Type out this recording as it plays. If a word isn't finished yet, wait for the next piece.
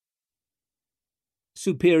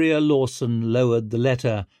Superior Lawson lowered the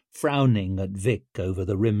letter, frowning at Vic over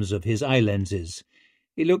the rims of his eye lenses.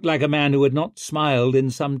 He looked like a man who had not smiled in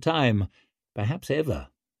some time, perhaps ever.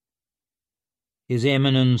 His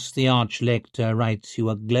Eminence the Arch-Lector writes you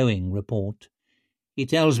a glowing report. He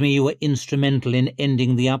tells me you were instrumental in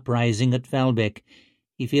ending the uprising at Valbec.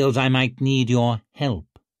 He feels I might need your help.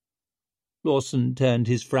 Lawson turned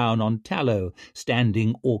his frown on Tallow,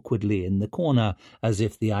 standing awkwardly in the corner, as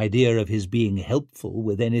if the idea of his being helpful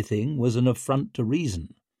with anything was an affront to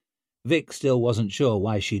reason. Vic still wasn't sure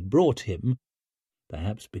why she'd brought him,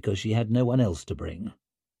 perhaps because she had no one else to bring.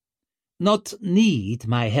 "Not need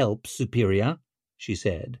my help, Superior," she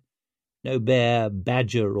said. No bear,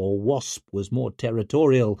 badger, or wasp was more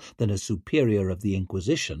territorial than a superior of the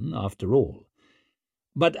Inquisition, after all.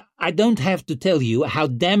 "But I don't have to tell you how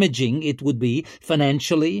damaging it would be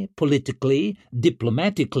financially, politically,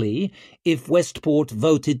 diplomatically, if Westport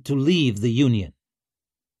voted to leave the Union."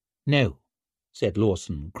 "No," said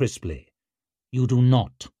Lawson crisply. "You do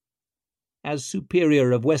not." As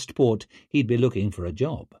Superior of Westport, he'd be looking for a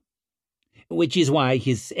job. "Which is why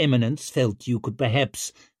His Eminence felt you could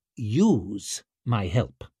perhaps use my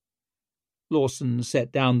help." Lawson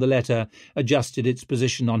set down the letter, adjusted its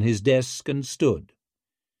position on his desk, and stood.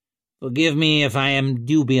 "Forgive me if I am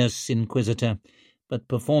dubious, Inquisitor, but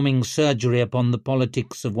performing surgery upon the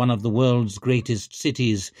politics of one of the world's greatest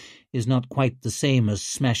cities is not quite the same as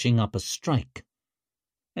smashing up a strike."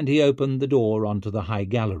 And he opened the door onto the high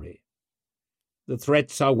gallery. "The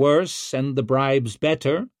threats are worse and the bribes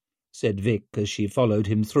better," said Vic as she followed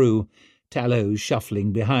him through, Tallow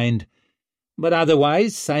shuffling behind. "But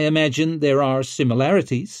otherwise, I imagine there are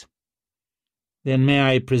similarities." "Then may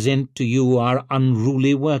I present to you our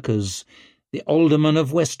unruly workers, the Aldermen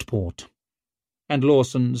of Westport?" And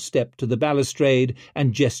Lawson stepped to the balustrade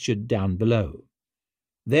and gestured down below.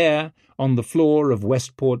 There, on the floor of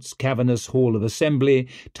Westport's cavernous hall of assembly,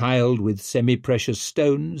 tiled with semi-precious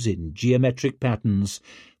stones in geometric patterns,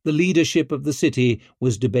 the leadership of the city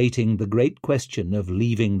was debating the great question of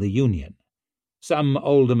leaving the Union. Some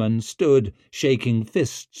aldermen stood, shaking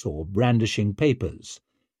fists or brandishing papers.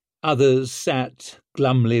 Others sat,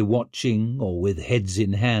 glumly watching or with heads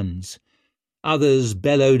in hands. Others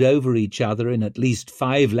bellowed over each other in at least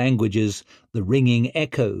 5 languages, the ringing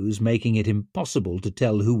echoes making it impossible to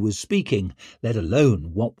tell who was speaking, let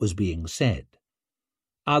alone what was being said.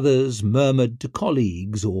 Others murmured to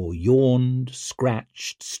colleagues or yawned,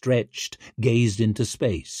 scratched, stretched, gazed into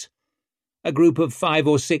space. A group of 5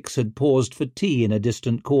 or 6 had paused for tea in a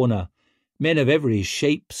distant corner, men of every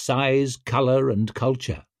shape, size, colour, and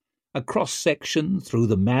culture. A cross-section through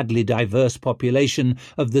the madly diverse population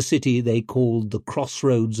of the city they called the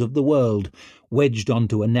crossroads of the world, wedged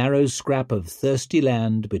onto a narrow scrap of thirsty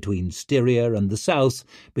land between Styria and the south,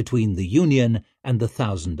 between the Union and the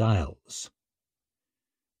Thousand Isles.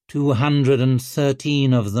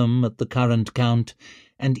 213 of them at the current count,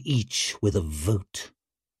 and each with a vote.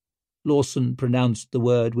 Lawson pronounced the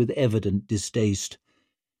word with evident distaste.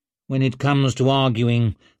 When it comes to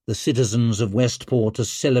arguing, the citizens of Westport are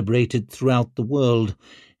celebrated throughout the world,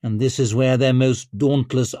 and this is where their most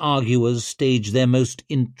dauntless arguers stage their most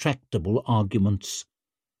intractable arguments.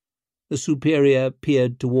 The Superior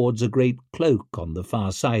peered towards a great cloak on the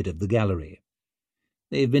far side of the gallery.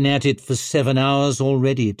 "They've been at it for 7 hours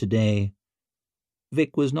already today."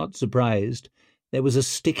 Vic was not surprised. There was a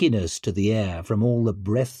stickiness to the air from all the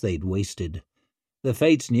breath they'd wasted. The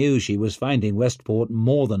Fates knew she was finding Westport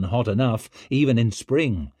more than hot enough, even in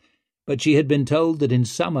spring, but she had been told that in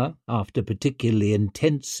summer, after particularly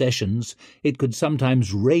intense sessions, it could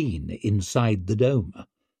sometimes rain inside the dome,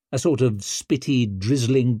 a sort of spitty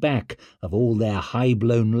drizzling back of all their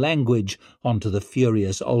high-blown language onto the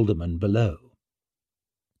furious aldermen below.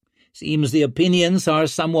 "Seems the opinions are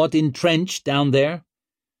somewhat entrenched down there."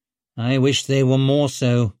 "I wish they were more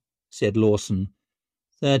so," said Lawson.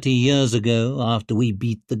 30 years ago, after we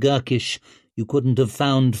beat the Gurkish, you couldn't have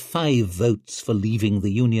found 5 votes for leaving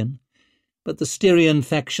the Union. But the Styrian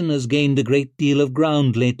faction has gained a great deal of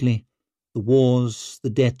ground lately. The wars,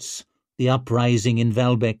 the debts, the uprising in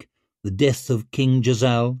Valbec, the death of King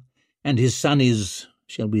Jazal, and his son is,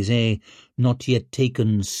 shall we say, not yet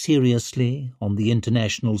taken seriously on the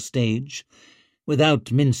international stage.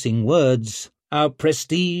 Without mincing words, our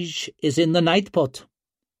prestige is in the nightpot.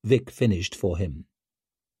 Vic finished for him.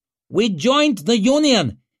 "We joined the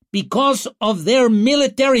Union because of their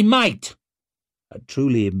military might." A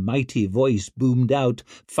truly mighty voice boomed out,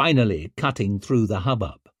 finally cutting through the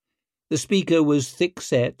hubbub. The speaker was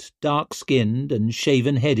thick-set, dark-skinned, and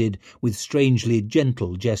shaven-headed, with strangely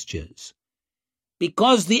gentle gestures.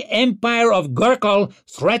 "Because the Empire of Gurkal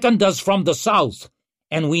threatened us from the south.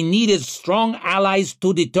 and we needed strong allies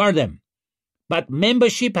to deter them. But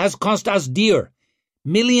membership has cost us dear.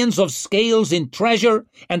 Millions of scales in treasure,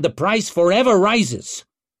 and the price forever rises."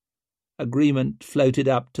 Agreement floated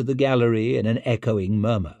up to the gallery in an echoing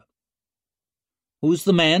murmur. "Who's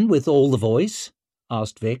the man with all the voice?"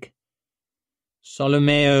 asked Vic.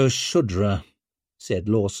 "Solomeo Shudra," said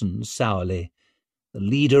Lawson sourly, "the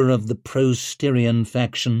leader of the pro-Styrian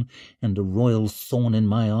faction and a royal thorn in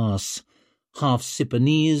my arse. Half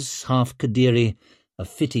Sipponese, half Kadiri, a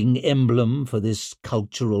fitting emblem for this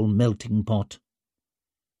cultural melting pot."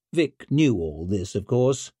 Vic knew all this, of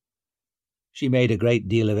course. She made a great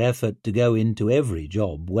deal of effort to go into every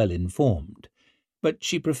job well informed, but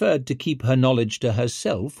she preferred to keep her knowledge to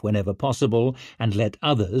herself whenever possible and let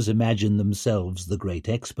others imagine themselves the great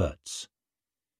experts.